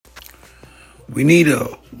We need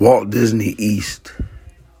a Walt Disney East.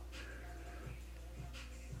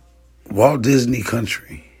 Walt Disney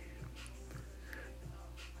Country.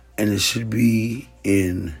 And it should be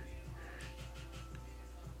in,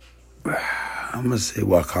 I'm gonna say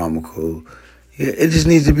Wicomico. Yeah, it just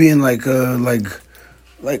needs to be in like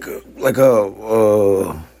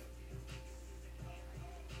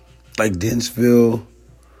Dentsville,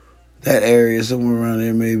 that area, somewhere around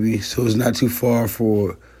there maybe. So it's not too far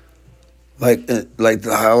for like where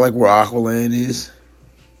Aqualand is.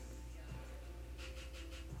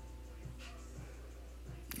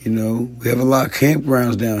 You know, we have a lot of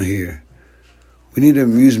campgrounds down here. We need an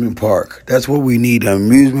amusement park. That's what we need, an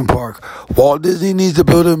amusement park. Walt Disney needs to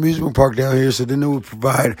build an amusement park down here so then it would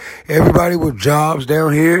provide everybody with jobs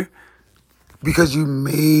down here because you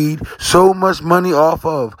made so much money off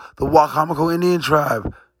of the Wicomico Indian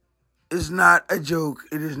tribe. It's not a joke.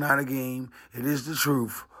 It is not a game. It is the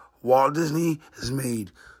truth. Walt Disney has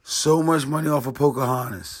made so much money off of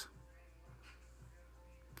Pocahontas.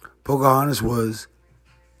 Pocahontas was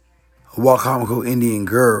a Wicomico Indian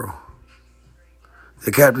girl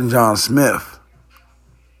that Captain John Smith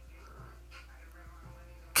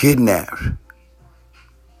kidnapped.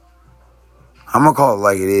 I'm going to call it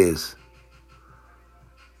like it is.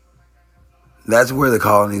 That's where the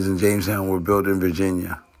colonies in Jamestown were built in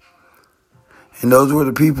Virginia. And those were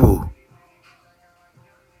the people.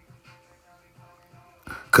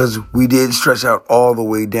 Because we did stretch out all the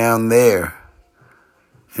way down there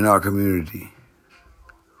in our community.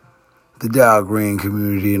 The Dow Green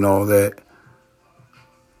community and all that.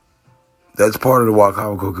 That's part of the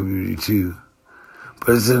Wicomico community too.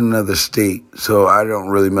 But it's in another state, so I don't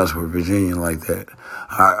really mess with Virginia like that.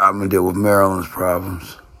 I'm going to deal with Maryland's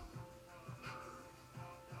problems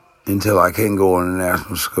until I can go on a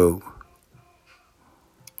national scope.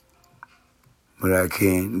 But I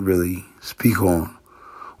can't really speak on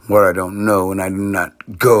what I don't know, and I do not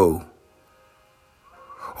go.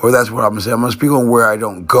 Or that's what I'm going to say. I'm going to speak on where I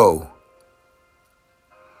don't go.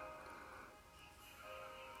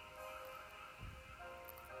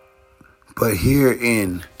 But here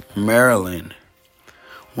in Maryland,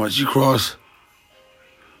 once you cross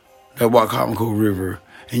that Wicomico River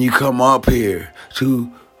and you come up here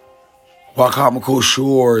to Wicomico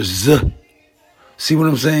Shores, see what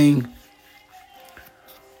I'm saying?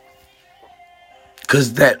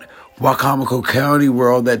 Because that Wicomico County where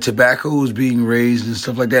all that tobacco was being raised and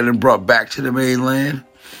stuff like that and brought back to the mainland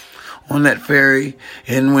on that ferry.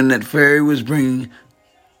 And when that ferry was bringing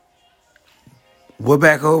what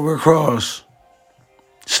back over across?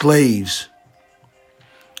 Slaves.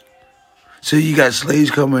 So you got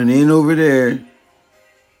slaves coming in over there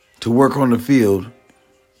to work on the field.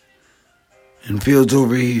 And fields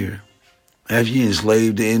over here. After you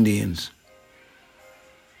enslaved the Indians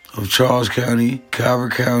of Charles County,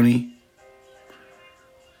 Calvert County,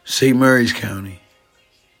 St. Mary's County.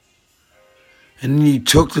 And then you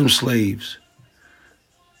took them slaves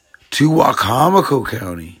to Wicomico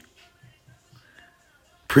County,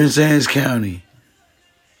 Prince Anne's County,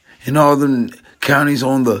 and all the counties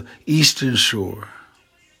on the eastern shore.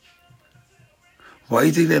 Why do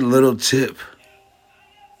you think that little tip?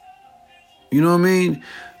 You know what I mean?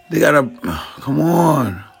 They got come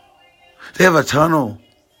on. They have a tunnel,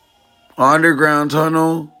 an underground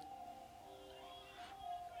tunnel,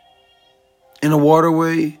 in a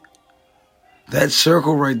waterway. That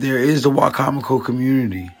circle right there is the Wicomico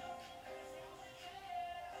community.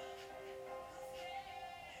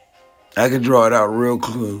 I can draw it out real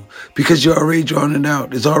clear because you're already drawing it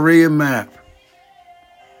out. It's already a map.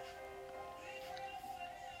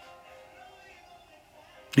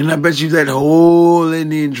 And I bet you that whole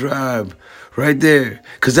Indian tribe right there,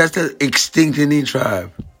 because that's the extinct Indian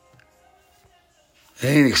tribe. It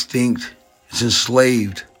ain't extinct. It's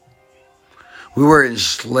enslaved. We were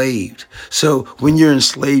enslaved. So when you're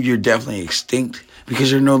enslaved, you're definitely extinct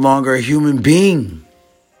because you're no longer a human being.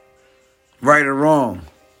 Right or wrong.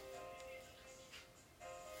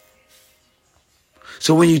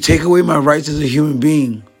 So when you take away my rights as a human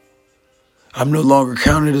being, I'm no longer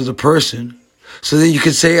counted as a person. So then you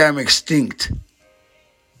can say I'm extinct.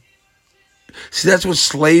 See, that's what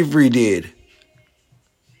slavery did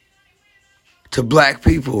to black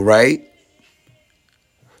people, right?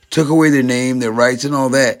 Took away their name, their rights, and all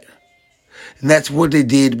that. And that's what they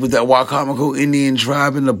did with that Wicomico Indian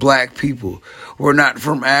tribe and the black people. We're not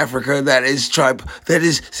from Africa. That is tribe.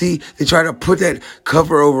 See, they try to put that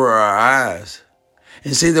cover over our eyes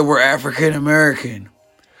and say that we're African American.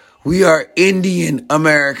 We are Indian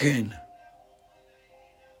American.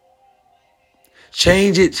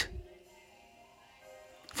 Change it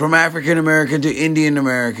from African American to Indian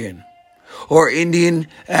American. or Indian,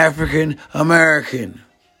 African, American.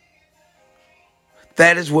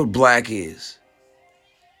 That is what black is.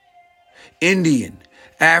 Indian,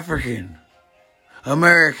 African,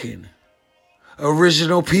 American,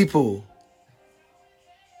 original people.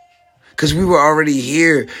 Because we were already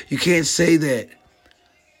here. You can't say that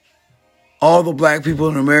all the black people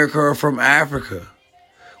in America are from Africa.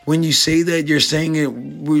 When you say that, you're saying it,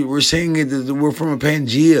 we're saying it that we're from a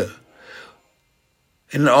Pangea.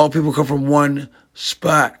 And all people come from one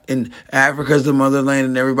spot. And Africa's the motherland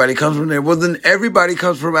and everybody comes from there. Well, then everybody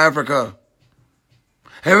comes from Africa.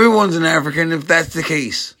 Everyone's an African if that's the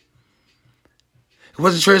case. It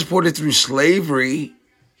wasn't transported through slavery.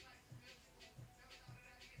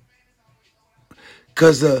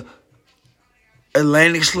 Because the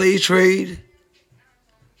Atlantic slave trade,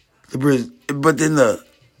 but then the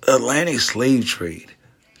Atlantic slave trade.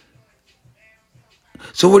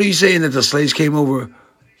 So what are you saying, that the slaves came over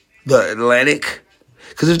the Atlantic?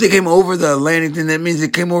 Because if they came over the Atlantic, then that means they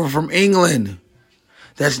came over from England.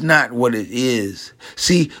 That's not what it is.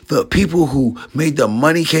 See, the people who made the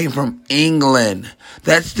money came from England.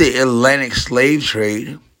 That's the Atlantic slave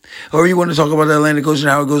trade. Or you want to talk about the Atlantic Ocean,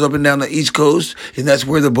 how it goes up and down the East Coast, and that's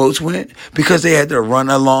where the boats went? Because they had to run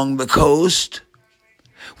along the coast,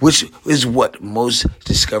 which is what most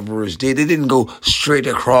discoverers did. They didn't go straight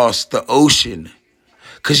across the ocean,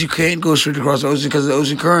 because you can't go straight across the ocean because of the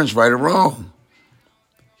ocean currents, right or wrong.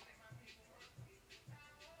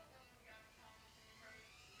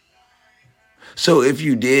 So if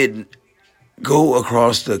you did go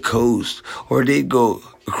across the coast, or did go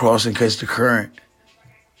across and catch the current,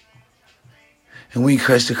 and when you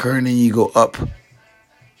catch the current and you go up,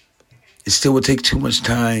 it still would take too much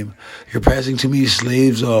time. You're passing too many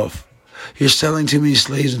slaves off. You're selling too many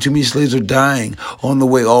slaves, and too many slaves are dying on the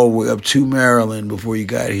way all the way up to Maryland before you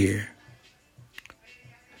got here.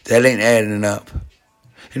 That ain't adding up.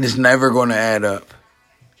 And it's never going to add up.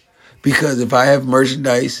 Because if I have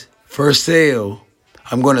merchandise for sale,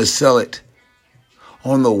 I'm going to sell it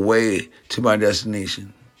on the way to my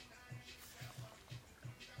destination.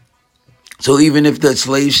 So even if the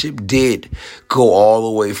slave ship did go all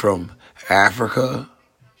the way from Africa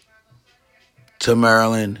to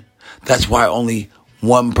Maryland, that's why only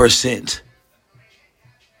 1%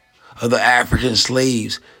 of the African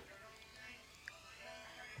slaves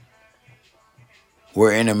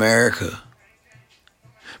were in America.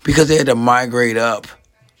 Because they had to migrate up.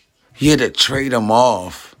 You had to trade them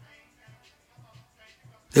off.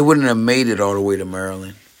 They wouldn't have made it all the way to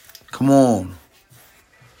Maryland. Come on.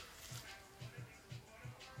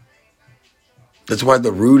 That's why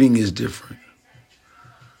the rooting is different.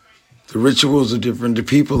 The rituals are different. The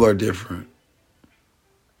people are different.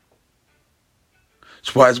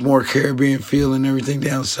 That's why it's more Caribbean feel and everything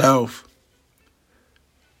down south.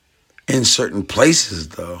 In certain places,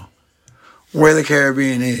 though, where the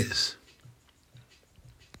Caribbean is.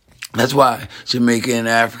 That's why Jamaica and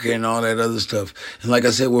Africa and all that other stuff. And like I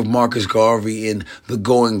said with Marcus Garvey and the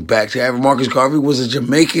going back to Africa, Marcus Garvey was a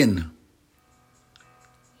Jamaican.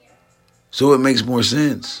 So it makes more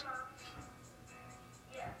sense.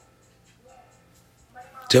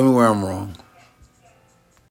 Tell me where I'm wrong.